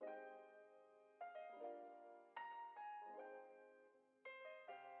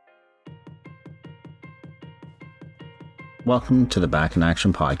Welcome to the Back in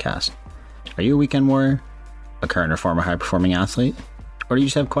Action podcast. Are you a weekend warrior, a current or former high-performing athlete, or do you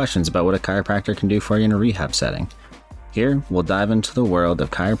just have questions about what a chiropractor can do for you in a rehab setting? Here, we'll dive into the world of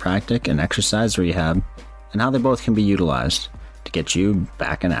chiropractic and exercise rehab and how they both can be utilized to get you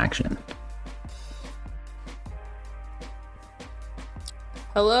back in action.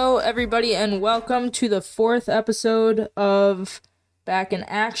 Hello, everybody, and welcome to the 4th episode of Back in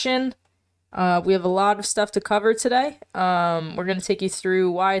Action. We have a lot of stuff to cover today. We're going to take you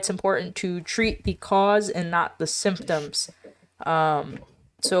through why it's important to treat the cause and not the symptoms.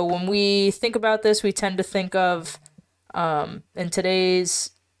 So when we think about this, we tend to think of, in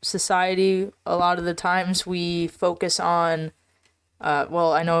today's society, a lot of the times we focus on,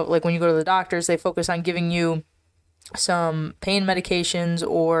 I know like when you go to the doctors, they focus on giving you some pain medications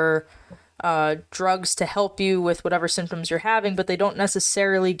or drugs to help you with whatever symptoms you're having, but they don't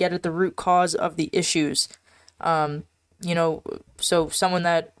necessarily get at the root cause of the issues. So someone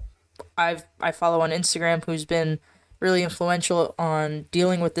that I follow on Instagram who's been really influential on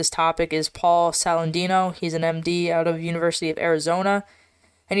dealing with this topic is Paul Saladino. He's an MD out of University of Arizona,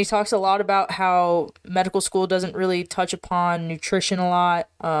 and he talks a lot about how medical school doesn't really touch upon nutrition a lot,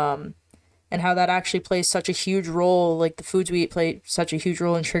 and how that actually plays such a huge role, like the foods we eat play such a huge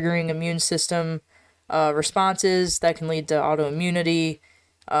role in triggering immune system responses that can lead to autoimmunity,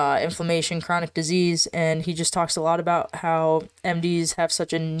 inflammation, chronic disease. And he just talks a lot about how MDs have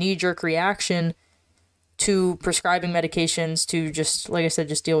such a knee-jerk reaction to prescribing medications to just, like I said,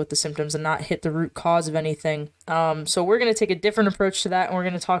 just deal with the symptoms and not hit the root cause of anything. So we're going to take a different approach to that, and we're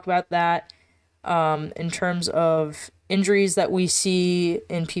going to talk about that in terms of injuries that we see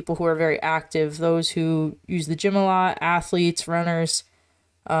in people who are very active, those who use the gym a lot, athletes, runners.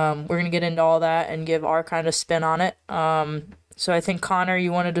 We're going to get into all that and give our kind of spin on it. So I think, Connor,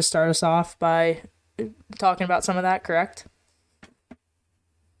 you wanted to start us off by talking about some of that, correct?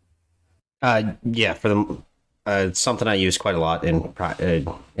 Yeah, for the something I use quite a lot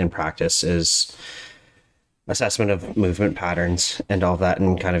in practice is assessment of movement patterns and all that,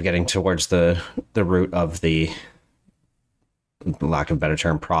 and kind of getting towards the root of the, lack of a better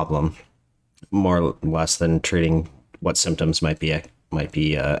term, problem, more or less than treating what symptoms might be at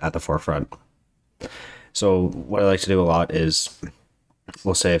the forefront. So what I like to do a lot is,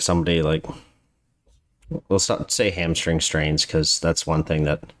 we'll say if somebody we'll say hamstring strains, because that's one thing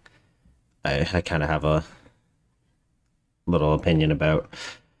that I kind of have a little opinion about,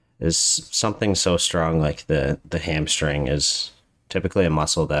 is something so strong like the hamstring is typically a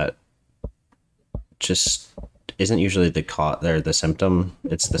muscle that just isn't usually the cause or the symptom.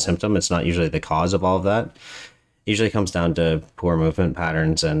 It's the symptom. It's not usually the cause of all of that. It usually comes down to poor movement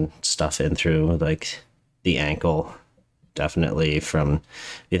patterns and stuff in through like the ankle. Definitely from,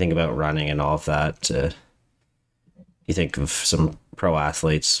 if you think about running and all of that, you think of some pro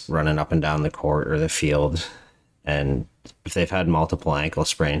athletes running up and down the court or the field, and if they've had multiple ankle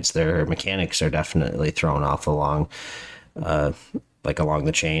sprains, their mechanics are definitely thrown off along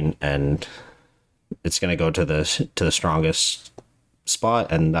the chain, and it's going to go to the strongest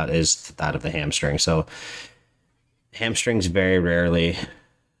spot, and that is that of the hamstring. So hamstrings very rarely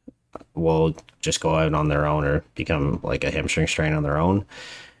will just go out on their own or become like a hamstring strain on their own.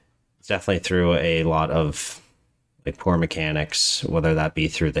 It's definitely through a lot of like poor mechanics, whether that be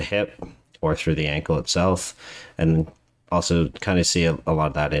through the hip or through the ankle itself. And also kind of see a lot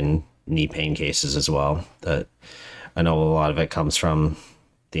of that in knee pain cases as well. That I know a lot of it comes from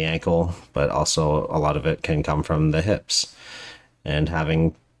the ankle, but also a lot of it can come from the hips. And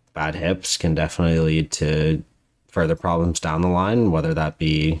having bad hips can definitely lead to further problems down the line, whether that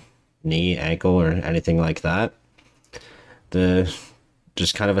be knee, ankle, or anything like that.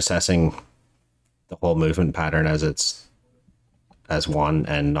 Just kind of assessing the whole movement pattern as one,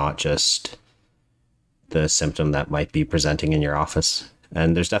 and not just the symptom that might be presenting in your office.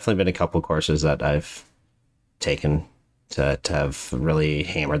 And there's definitely been a couple courses that I've taken to have really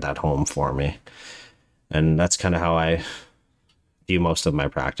hammered that home for me. And that's kind of how I view most of my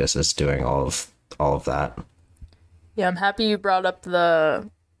practice, is doing all of that. Yeah, I'm happy you brought up the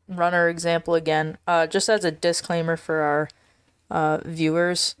runner example again. Just as a disclaimer for our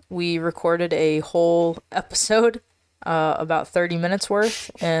viewers, we recorded a whole episode, about 30 minutes worth,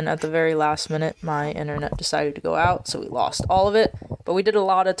 and at the very last minute my internet decided to go out, so we lost all of it. But we did a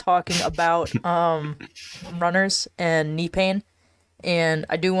lot of talking about runners and knee pain, and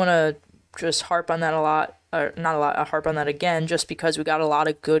I do want to just harp on that a lot, or not a lot, I harp on that again, just because we got a lot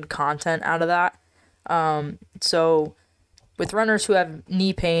of good content out of that. So with runners who have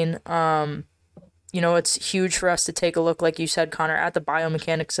knee pain, it's huge for us to take a look, like you said, Connor, at the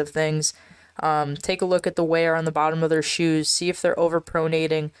biomechanics of things. Take a look at the wear on the bottom of their shoes, see if they're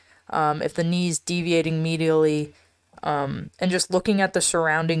overpronating, if the knee's deviating medially, and just looking at the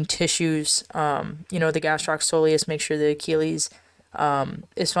surrounding tissues, the gastroc soleus, make sure the Achilles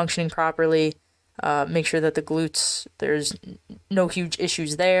is functioning properly, make sure that the glutes, there's no huge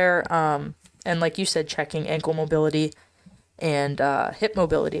issues there, and like you said, checking ankle mobility and hip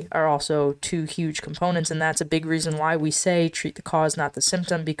mobility are also two huge components, and that's a big reason why we say treat the cause, not the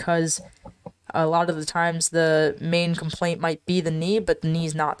symptom, because a lot of the times the main complaint might be the knee, but the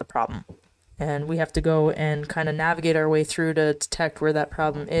knee's not the problem. And we have to go and kind of navigate our way through to detect where that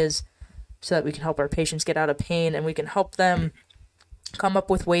problem is so that we can help our patients get out of pain, and we can help them come up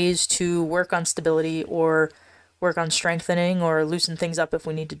with ways to work on stability or work on strengthening or loosen things up if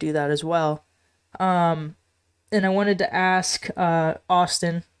we need to do that as well. And I wanted to ask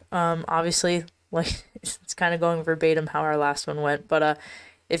Austin, obviously, like it's kind of going verbatim how our last one went, but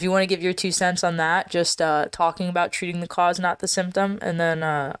if you want to give your 2 cents on that, just talking about treating the cause, not the symptom, and then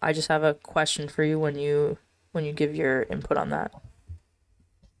I just have a question for you when you give your input on that.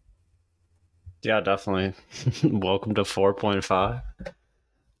 Yeah, definitely. Welcome to 4.5.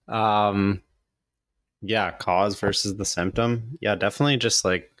 Yeah, cause versus the symptom. Yeah, definitely just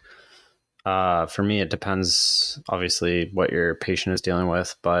like for me, it depends obviously what your patient is dealing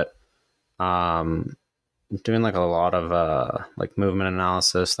with, but doing like a lot of like movement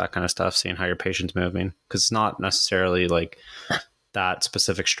analysis, that kind of stuff, seeing how your patient's moving, because it's not necessarily like that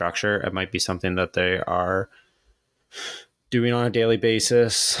specific structure. It might be something that they are doing on a daily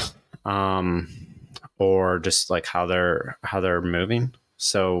basis, or just like how they're moving.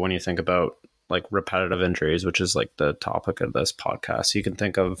 So when you think about like repetitive injuries, which is like the topic of this podcast, you can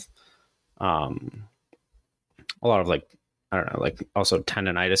think of a lot of like, I don't know, like also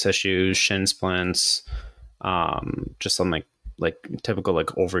tendonitis issues, shin splints, just some like typical like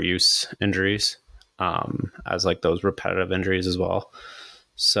overuse injuries, as like those repetitive injuries as well.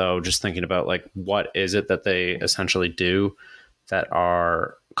 So just thinking about like what is it that they essentially do that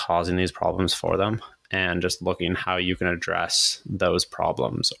are causing these problems for them, and just looking how you can address those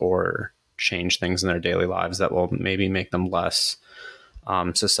problems or change things in their daily lives that will maybe make them less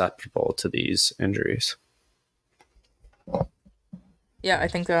susceptible to these injuries. Yeah, I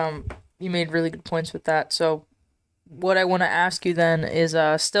think you made really good points with that. So what I want to ask you then is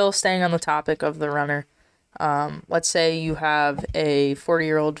still staying on the topic of the runner. Let's say you have a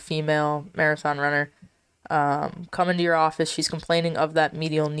 40-year-old female marathon runner come into your office. She's complaining of that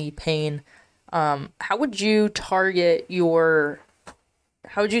medial knee pain. How would you target your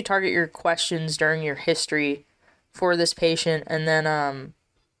questions during your history for this patient? And then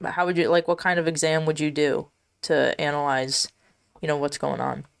how would you, like, what kind of exam would you do to analyze, what's going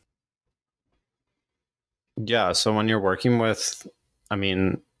on? Yeah. So when you're working with, I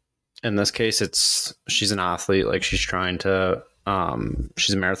mean, in this case, she's an athlete, like she's trying to,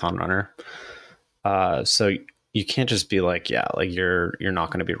 she's a marathon runner. So you can't just be like, yeah, like you're not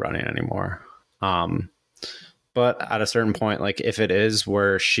going to be running anymore. But at a certain point, like if it is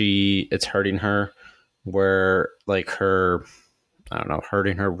where it's hurting her, where like her, I don't know,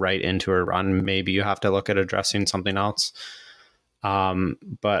 hurting her right into her run, maybe you have to look at addressing something else.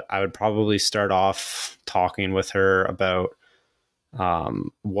 But I would probably start off talking with her about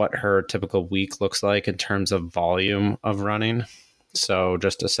what her typical week looks like in terms of volume of running. So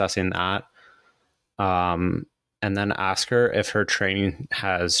just assessing that. And then ask her if her training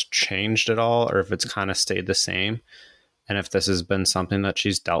has changed at all, or if it's kind of stayed the same, and if this has been something that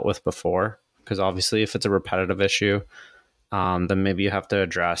she's dealt with before. Because obviously if it's a repetitive issue, then maybe you have to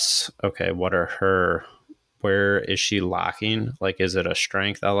address, okay, where is she lacking? Like, is it a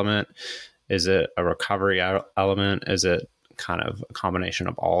strength element? Is it a recovery element? Is it kind of a combination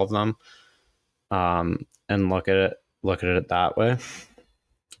of all of them? And look at it that way.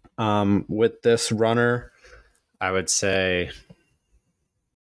 With this runner, I would say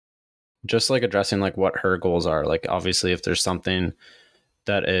just like addressing like what her goals are. Like obviously if there's something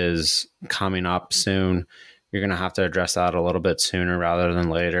that is coming up soon, you're going to have to address that a little bit sooner rather than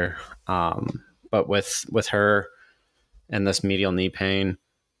later. But with her and this medial knee pain,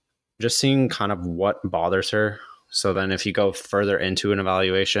 just seeing kind of what bothers her. So then if you go further into an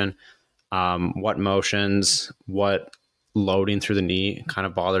evaluation, what motions, what loading through the knee kind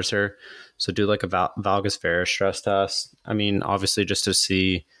of bothers her. So do like a valgus varus stress test. I mean, obviously just to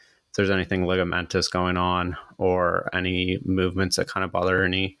see if there's anything ligamentous going on or any movements that kind of bother her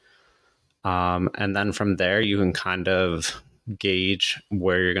knee. And then from there, you can kind of gauge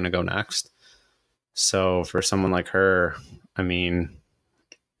where you're going to go next. So for someone like her, I mean,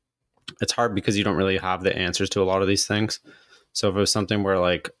 it's hard because you don't really have the answers to a lot of these things. So if it was something where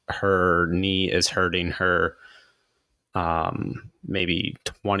like her knee is hurting her, maybe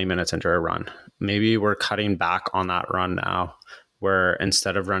 20 minutes into a run, maybe we're cutting back on that run now, where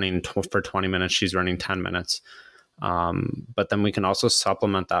instead of running for 20 minutes, she's running 10 minutes. But then we can also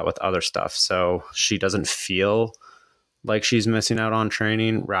supplement that with other stuff. So she doesn't feel like she's missing out on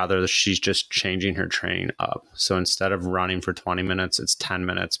training, rather she's just changing her training up. So instead of running for 20 minutes, it's 10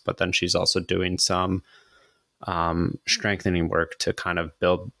 minutes, but then she's also doing some strengthening work to kind of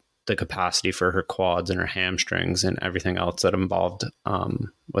build the capacity for her quads and her hamstrings and everything else that involved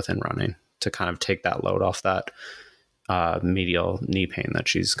within running, to kind of take that load off that medial knee pain that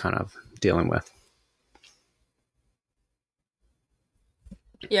she's kind of dealing with.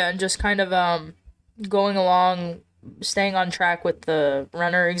 Yeah, and just kind of going along, staying on track with the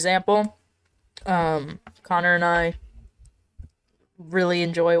runner example. Connor and I really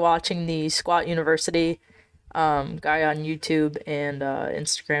enjoy watching the Squat University guy on YouTube and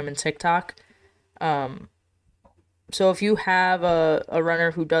Instagram and TikTok. So if you have a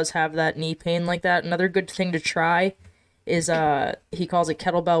runner who does have that knee pain like that, another good thing to try is he calls it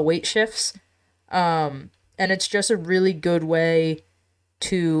kettlebell weight shifts. And it's just a really good way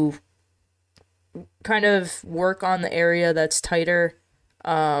to kind of work on the area that's tighter.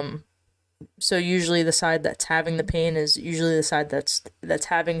 So usually the side that's having the pain is usually the side that's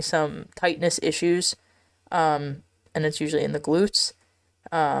having some tightness issues. And it's usually in the glutes,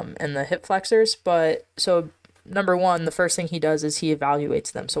 and the hip flexors. But so number one, the first thing he does is he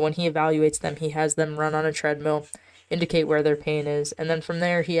evaluates them. So when he evaluates them, he has them run on a treadmill, indicate where their pain is. And then from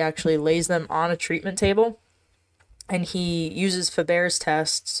there, he actually lays them on a treatment table, and he uses Faber's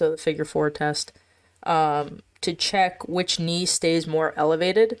test, so the figure 4 test, to check which knee stays more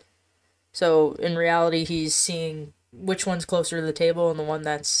elevated. So in reality, he's seeing which one's closer to the table, and the one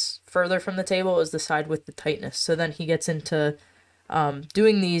that's further from the table is the side with the tightness. So then he gets into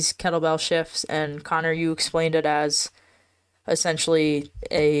doing these kettlebell shifts, and Connor, you explained it as essentially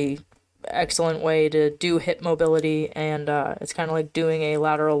a excellent way to do hip mobility, and it's kind of like doing a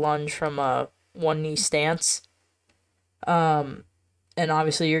lateral lunge from a one knee stance. And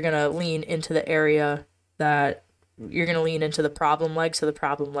obviously you're going to lean into the area that you're going to lean into the problem leg, so the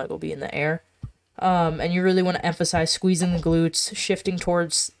problem leg will be in the air. And you really want to emphasize squeezing the glutes, shifting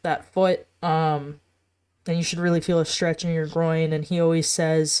towards that foot. And you should really feel a stretch in your groin. And he always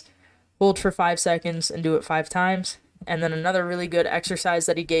says, hold for 5 seconds and do it 5 times. And then another really good exercise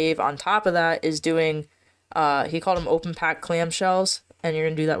that he gave on top of that is doing, he called them open pack clamshells. And you're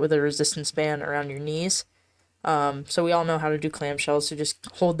going to do that with a resistance band around your knees. So we all know how to do clamshells. So just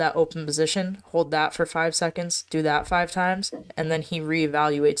hold that open position, hold that for 5 seconds, do that 5 times, and then he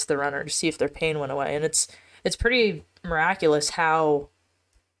reevaluates the runner to see if their pain went away. And it's pretty miraculous how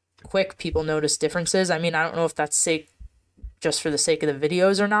quick people notice differences. I mean, I don't know if that's just for the sake of the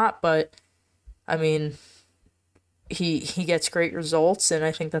videos or not, but I mean, he gets great results, and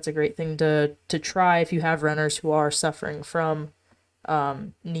I think that's a great thing to try if you have runners who are suffering from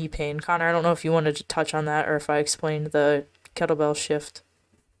knee pain. Connor, I don't know if you wanted to touch on that or if I explained the kettlebell shift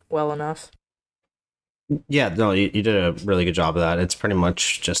well enough. Yeah, no, you did a really good job of that. It's pretty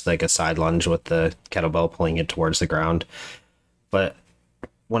much just like a side lunge with the kettlebell pulling it towards the ground. But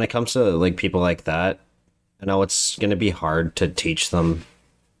when it comes to like people like that, I know it's going to be hard to teach them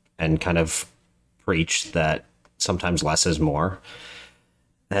and kind of preach that sometimes less is more.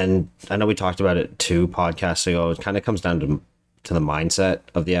 And I know we talked about it 2 podcasts ago. It kind of comes down to the mindset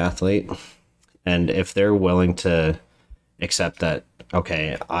of the athlete. And if they're willing to accept that,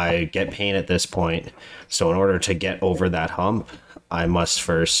 okay, I get pain at this point, so in order to get over that hump, I must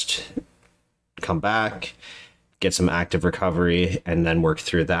first come back, get some active recovery, and then work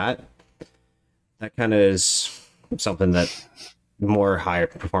through that. That kind of is something that more higher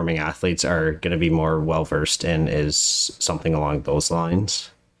performing athletes are going to be more well versed in, is something along those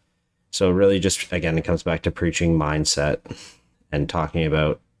lines. So really just, again, it comes back to preaching mindset and talking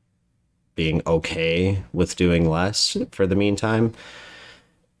about being okay with doing less for the meantime,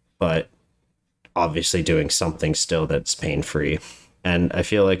 but obviously doing something still that's pain-free. And I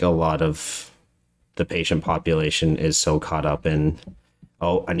feel like a lot of the patient population is so caught up in,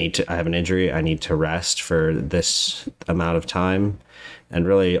 oh, I have an injury, I need to rest for this amount of time. And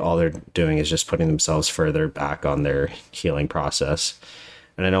really all they're doing is just putting themselves further back on their healing process.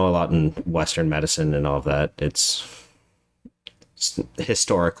 And I know a lot in Western medicine and all of that, it's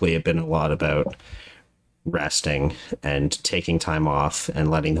historically been a lot about resting and taking time off and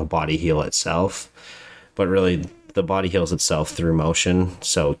letting the body heal itself. But really, the body heals itself through motion.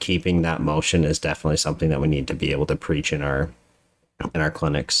 So keeping that motion is definitely something that we need to be able to preach in our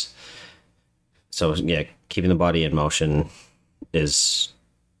clinics. So yeah, keeping the body in motion is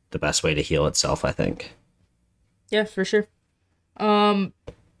the best way to heal itself, I think. Yeah, for sure.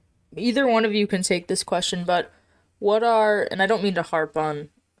 Either one of you can take this question, but what are, and I don't mean to harp on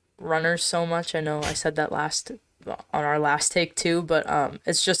runners so much. I know I said that on our last take too, but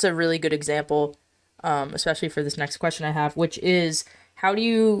it's just a really good example, especially for this next question I have, which is how do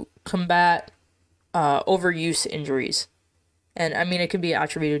you combat overuse injuries? And I mean, it can be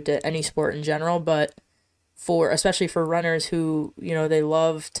attributed to any sport in general, but especially for runners who, they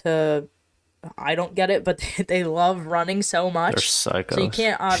love to, I don't get it, but they love running so much. They're psychos. So you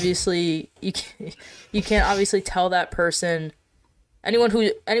can't obviously tell that person, anyone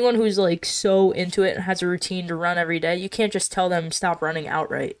who's like so into it and has a routine to run every day, you can't just tell them stop running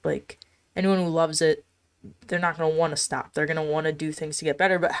outright. Like anyone who loves it, they're not going to want to stop. They're going to want to do things to get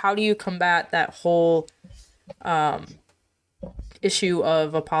better. But how do you combat that whole issue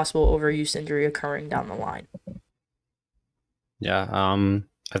of a possible overuse injury occurring down the line? Yeah,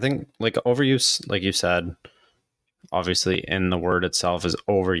 I think like overuse, like you said, obviously in the word itself is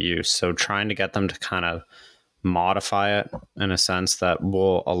overuse. So trying to get them to kind of modify it in a sense that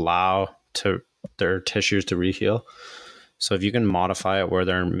will allow their tissues to reheal. So if you can modify it where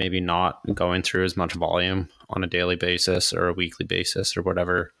they're maybe not going through as much volume on a daily basis or a weekly basis or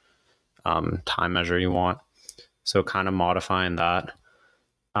whatever time measure you want. So kind of modifying that.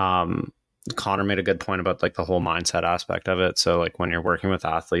 Connor made a good point about like the whole mindset aspect of it. So like when you're working with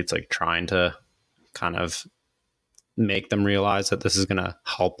athletes, like trying to kind of make them realize that this is going to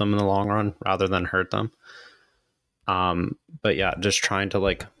help them in the long run rather than hurt them. But yeah, just trying to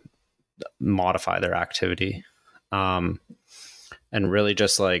like modify their activity. And really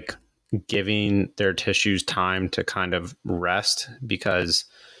just like giving their tissues time to kind of rest, because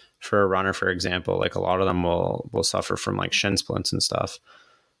for a runner, for example, like a lot of them will suffer from like shin splints and stuff.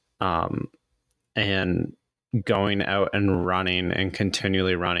 And going out and running and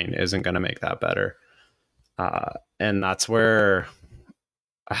continually running isn't going to make that better. And that's where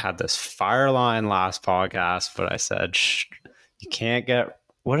I had this fire line last podcast, but I said, you can't get,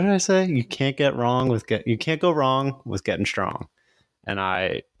 what did I say? You can't go wrong with getting strong. And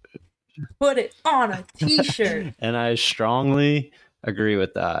I put it on a t-shirt. And I strongly agree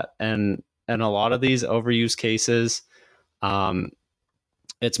with that. And a lot of these overuse cases,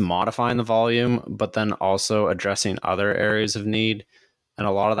 it's modifying the volume, but then also addressing other areas of need. And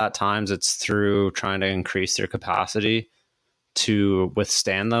a lot of that times it's through trying to increase their capacity to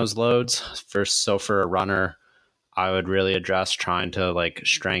withstand those loads. So for a runner, I would really address trying to like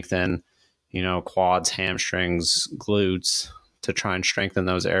strengthen, quads, hamstrings, glutes, to try and strengthen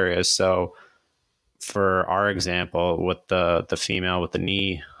those areas. So for our example, with the female with the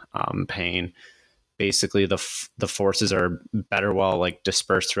knee pain, basically the forces are better like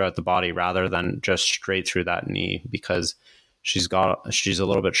dispersed throughout the body rather than just straight through that knee, because she's a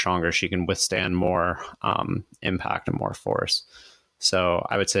little bit stronger. She can withstand more impact and more force. So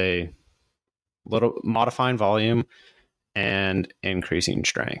I would say little modifying volume and increasing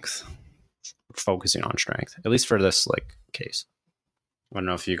strength, focusing on strength, at least for this like case. I don't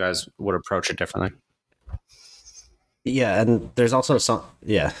know if you guys would approach it differently. Yeah, and there's also something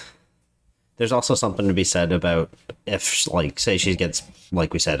to be said about if, like, say she gets,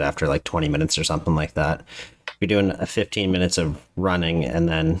 like we said, after like 20 minutes or something like that, you're doing a 15 minutes of running and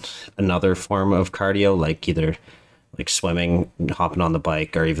then another form of cardio, like either like swimming, hopping on the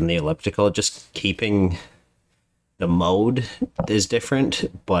bike, or even the elliptical. Just keeping the mode is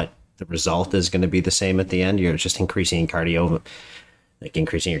different, but the result is going to be the same at the end. You're just increasing cardio, like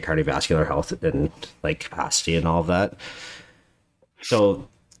increasing your cardiovascular health and like capacity and all of that. So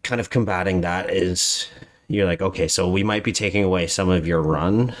kind of combating that is, you're like, okay, so we might be taking away some of your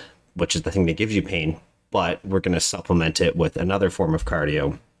run, which is the thing that gives you pain, but we're going to supplement it with another form of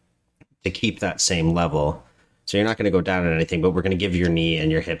cardio to keep that same level. So you're not going to go down on anything, but we're going to give your knee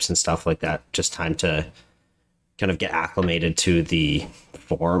and your hips and stuff like that just time to kind of get acclimated to the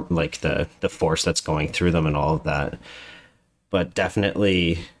form, like the force that's going through them and all of that. But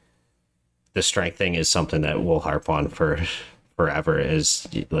definitely the strength thing is something that we'll harp on for forever. Is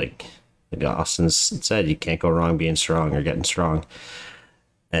like Austin said, you can't go wrong being strong or getting strong.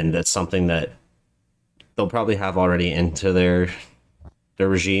 And that's something that they'll probably have already into their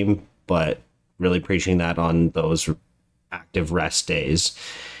regime, but really preaching that on those active rest days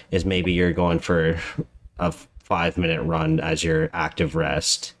is maybe you're going for a 5-minute run as your active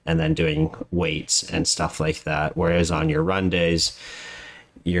rest and then doing weights and stuff like that. Whereas on your run days,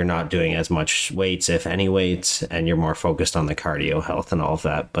 you're not doing as much weights, if any weights, and you're more focused on the cardio health and all of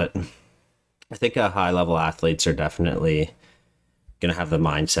that. But I think high level athletes are definitely going to have the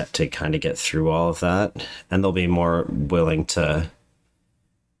mindset to kind of get through all of that, and they'll be more willing to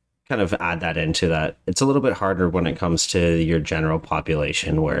kind of add that into that. It's a little bit harder when it comes to your general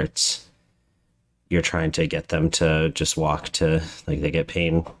population, where you're trying to get them to just walk to, like, they get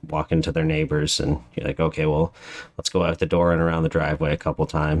pain walking to their neighbors, and you're like, okay, well, let's go out the door and around the driveway a couple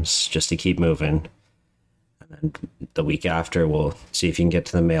times just to keep moving. And then the week after, we'll see if you can get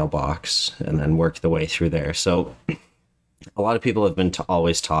to the mailbox and then work the way through there. So a lot of people have been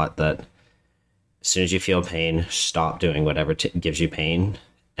always taught that as soon as you feel pain, stop doing whatever gives you pain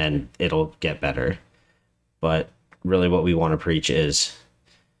and it'll get better. But really what we want to preach is,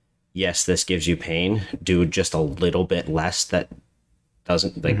 yes, this gives you pain. Do just a little bit less that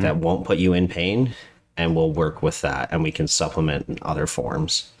doesn't, like, that won't put you in pain, and we'll work with that, and we can supplement in other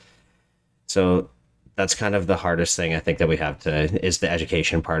forms. So that's kind of the hardest thing I think that we have is the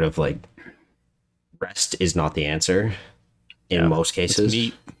education part of, like, rest is not the answer in most cases.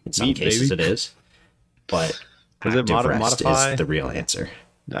 In some cases it is, but active rest is the real answer.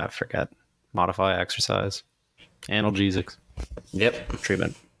 I forget. Modify, exercise, analgesics. Yep.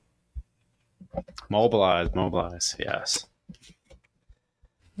 Treatment. Mobilize. Yes.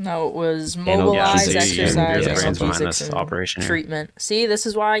 No, it was mobilize, exercise, analgesics, and operation treatment. See, this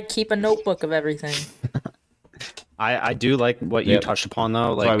is why I keep a notebook of everything. I do like what you touched upon,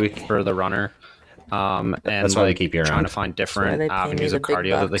 though, like for the runner. And that's why they keep you around. Trying to find different avenues of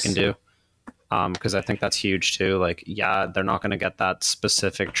cardio that they can do. Because I think that's huge too. Like, yeah, they're not going to get that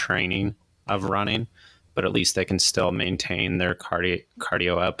specific training of running, but at least they can still maintain their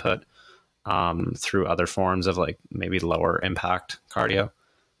cardio output through other forms of, like, maybe lower impact cardio.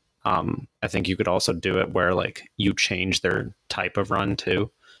 I think you could also do it where, like, you change their type of run too,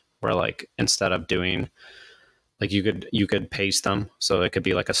 where, like, instead of doing, like, you could pace them, so it could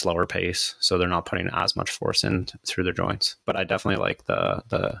be like a slower pace, so they're not putting as much force in through their joints. But I definitely like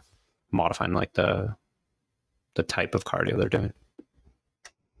the modifying, like, the type of cardio they're doing.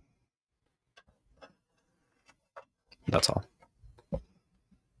 That's all.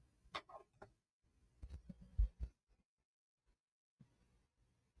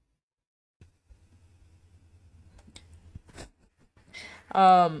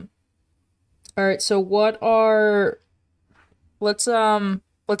 All right, so let's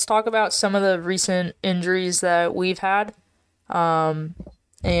talk about some of the recent injuries that we've had,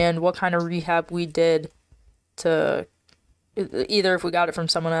 and what kind of rehab we did to, either if we got it from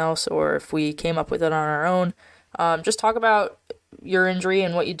someone else or if we came up with it on our own. Just talk about your injury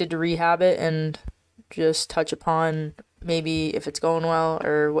and what you did to rehab it, and just touch upon maybe if it's going well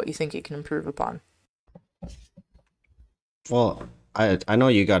or what you think you can improve upon. Well, I know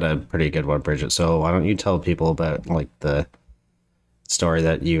you got a pretty good one, Bridget, so why don't you tell people about, like, the story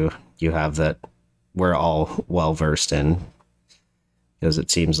that you have that we're all well versed in, because it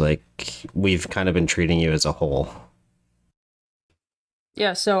seems like we've kind of been treating you as a whole.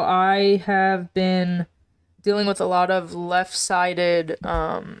 Yeah, so I have been dealing with a lot of left-sided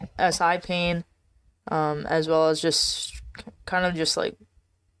SI pain, as well as just kind of just, like,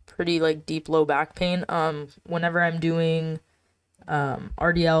 pretty, like, deep low back pain whenever I'm doing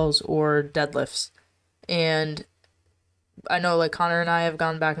RDLs or deadlifts. And I know, like, Connor and I have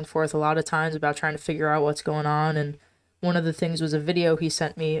gone back and forth a lot of times about trying to figure out what's going on, and one of the things was a video he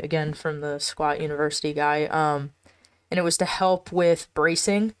sent me, again from the Squat University guy, and it was to help with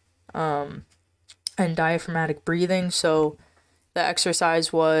bracing and diaphragmatic breathing. So the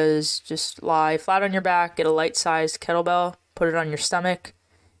exercise was just lie flat on your back, get a light-sized kettlebell, put it on your stomach,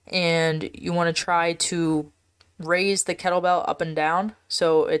 and you want to try to raise the kettlebell up and down.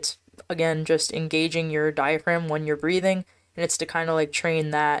 So it's, again, just engaging your diaphragm when you're breathing, and it's to kind of, like,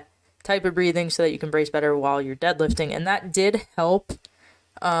 train that type of breathing so that you can brace better while you're deadlifting. And that did help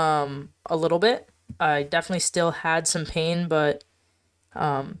a little bit. I definitely still had some pain, but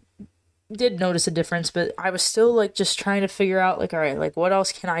did notice a difference. But I was still, like, just trying to figure out, like, all right, like, what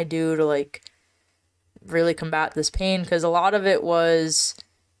else can I do to, like, really combat this pain? Because a lot of it was,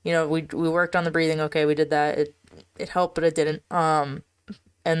 you know, we worked on the breathing. Okay, we did that. It helped, but it didn't. And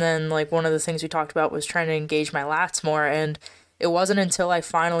then, like, one of the things we talked about was trying to engage my lats more. And it wasn't until I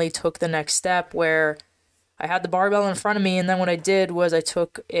finally took the next step where I had the barbell in front of me, and then what I did was I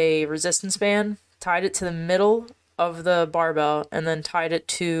took a resistance band, tied it to the middle of the barbell, and then tied it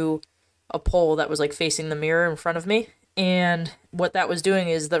to a pole that was, like, facing the mirror in front of me. And what that was doing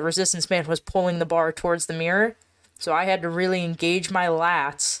is the resistance band was pulling the bar towards the mirror. So I had to really engage my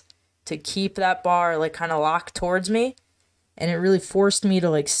lats to keep that bar, like, kind of locked towards me. And it really forced me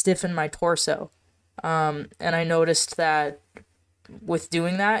to, like, stiffen my torso. And I noticed that with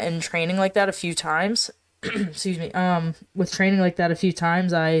doing that and training like that a few times, excuse me, with training like that a few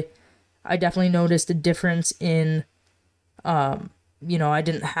times, I definitely noticed a difference in, I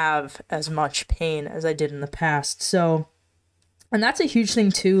didn't have as much pain as I did in the past. So, and that's a huge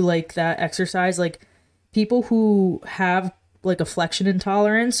thing too, like that exercise, like people who have like a flexion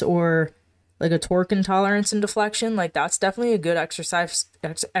intolerance or like a torque intolerance and deflection, like that's definitely a good exercise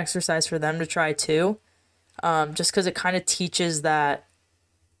for them to try too. Just because it kind of teaches that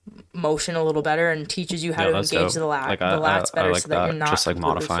motion a little better and teaches you how to engage the lats better, like so that you're not just like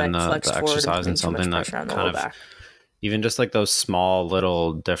modifying the exercise and something that kind of even just like those small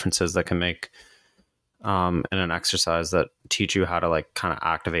little differences that can make in an exercise that teach you how to like kind of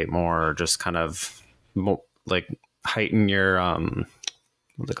activate more or just kind of like heighten your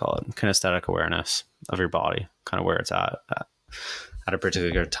what they call it, kinesthetic awareness of your body, kind of where it's at a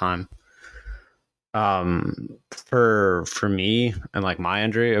particular time. For me and like my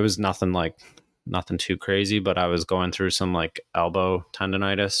injury, it was nothing too crazy, but I was going through some like elbow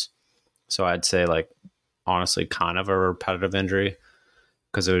tendonitis. So I'd say like honestly kind of a repetitive injury,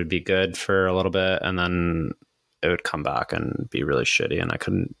 because it would be good for a little bit and then it would come back and be really shitty, and I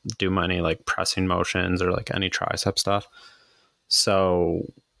couldn't do any like pressing motions or like any tricep stuff.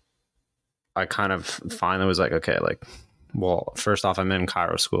 So I kind of finally was like, okay, like, well, first off, I'm in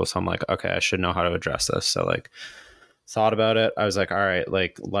chiro school, so I'm like, okay, I should know how to address this. So like thought about it. I was like, all right,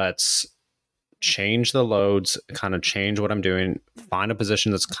 like let's change the loads, kind of change what I'm doing, find a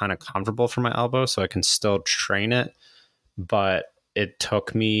position that's kind of comfortable for my elbow so I can still train it. But it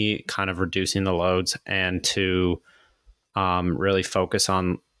took me kind of reducing the loads and to really focus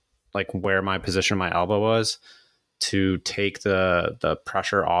on like where my position of my elbow was to take the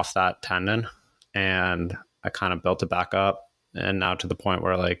pressure off that tendon. And I kind of built it back up, and now to the point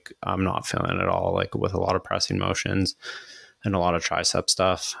where like I'm not feeling it at all, like with a lot of pressing motions and a lot of tricep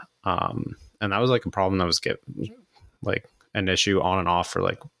stuff. And that was like a problem that was like an issue on and off for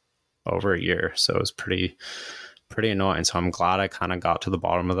like over a year. So it was pretty annoying. So I'm glad I kind of got to the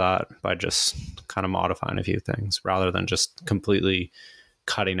bottom of that by just kind of modifying a few things rather than just completely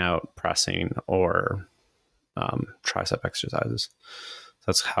cutting out pressing or tricep exercises.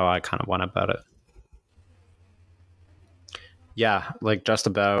 That's how I kind of went about it. Yeah, like just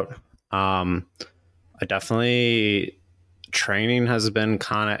about. I definitely, training has been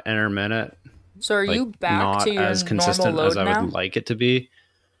kind of intermittent. So are you back to your as consistent normal load as I now? would like it to be?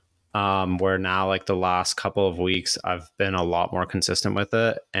 Where now like the last couple of weeks I've been a lot more consistent with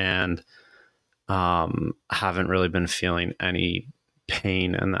it, and haven't really been feeling any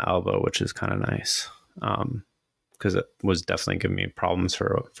pain in the elbow, which is kind of nice. Because it was definitely giving me problems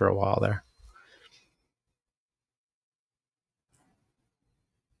for a while there.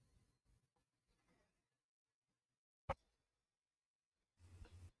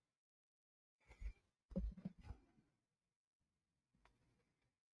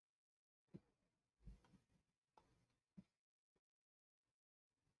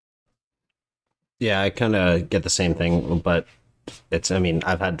 Yeah, I kind of get the same thing, but I mean,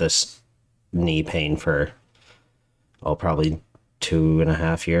 I've had this knee pain for, probably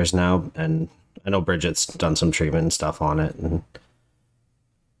 2.5 years now. And I know Bridget's done some treatment and stuff on it. And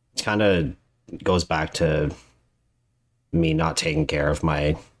it kind of goes back to me not taking care of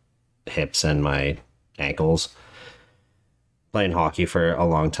my hips and my ankles. Playing hockey for a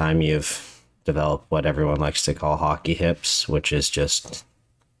long time, you've developed what everyone likes to call hockey hips, which is just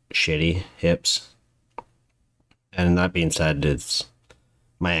shitty hips. And that being said, it's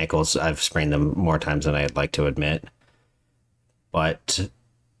my ankles, I've sprained them more times than I'd like to admit. But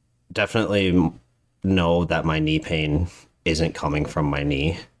definitely know that my knee pain isn't coming from my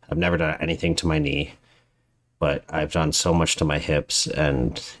knee. I've never done anything to my knee, but I've done so much to my hips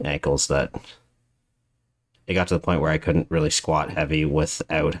and ankles that it got to the point where I couldn't really squat heavy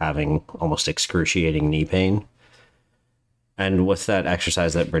without having almost excruciating knee pain. And with that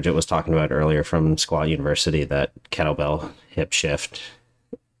exercise that Bridget was talking about earlier from Squat University, that kettlebell hip shift,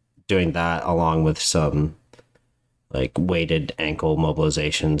 doing that along with some like weighted ankle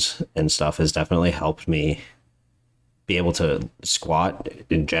mobilizations and stuff has definitely helped me be able to squat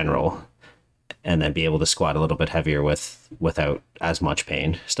in general, and then be able to squat a little bit heavier without as much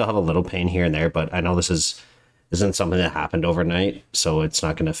pain. Still have a little pain here and there, but I know this isn't something that happened overnight, so it's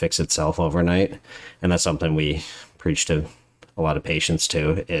not going to fix itself overnight. And that's something we preach to a lot of patients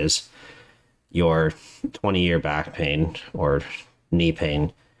too, is your 20-year back pain or knee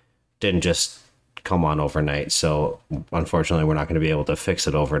pain didn't just come on overnight. So unfortunately, we're not going to be able to fix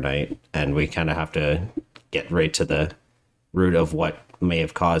it overnight, and we kind of have to get right to the root of what may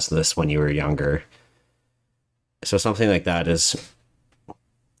have caused this when you were younger. So something like that is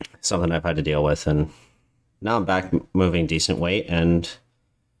something I've had to deal with, and now I'm back moving decent weight and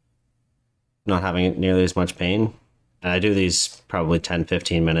not having nearly as much pain. And I do these probably 10,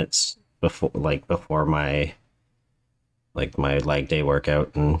 15 minutes before my leg day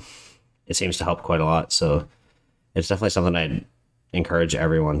workout, and it seems to help quite a lot. So it's definitely something I'd encourage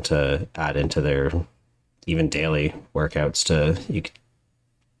everyone to add into their even daily workouts to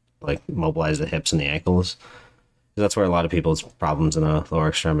mobilize the hips and the ankles. That's where a lot of people's problems in the lower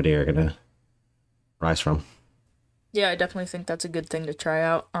extremity are going to rise from. Yeah, I definitely think that's a good thing to try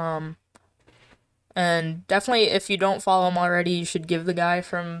out. And definitely, if you don't follow him already, you should give the guy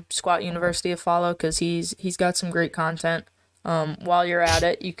from Squat University a follow, because he's got some great content. While you're at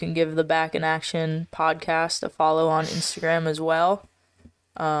it, you can give the Back in Action podcast a follow on Instagram as well.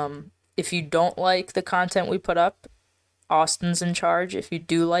 If you don't like the content we put up, Austin's in charge. If you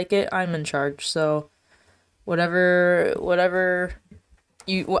do like it, I'm in charge. So whatever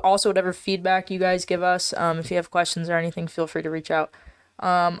feedback you guys give us, if you have questions or anything, feel free to reach out.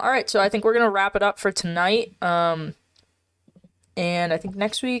 All right, so I think we're going to wrap it up for tonight. And I think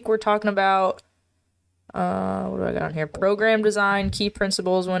next week we're talking about, what do I got on here? Program design, key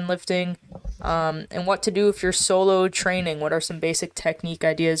principles when lifting, and what to do if you're solo training. What are some basic technique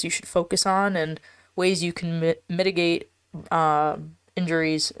ideas you should focus on, and ways you can mitigate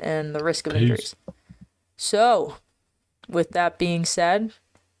injuries and the risk of injuries. So, with that being said,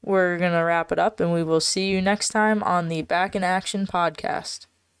 we're going to wrap it up, and we will see you next time on the Back in Action podcast.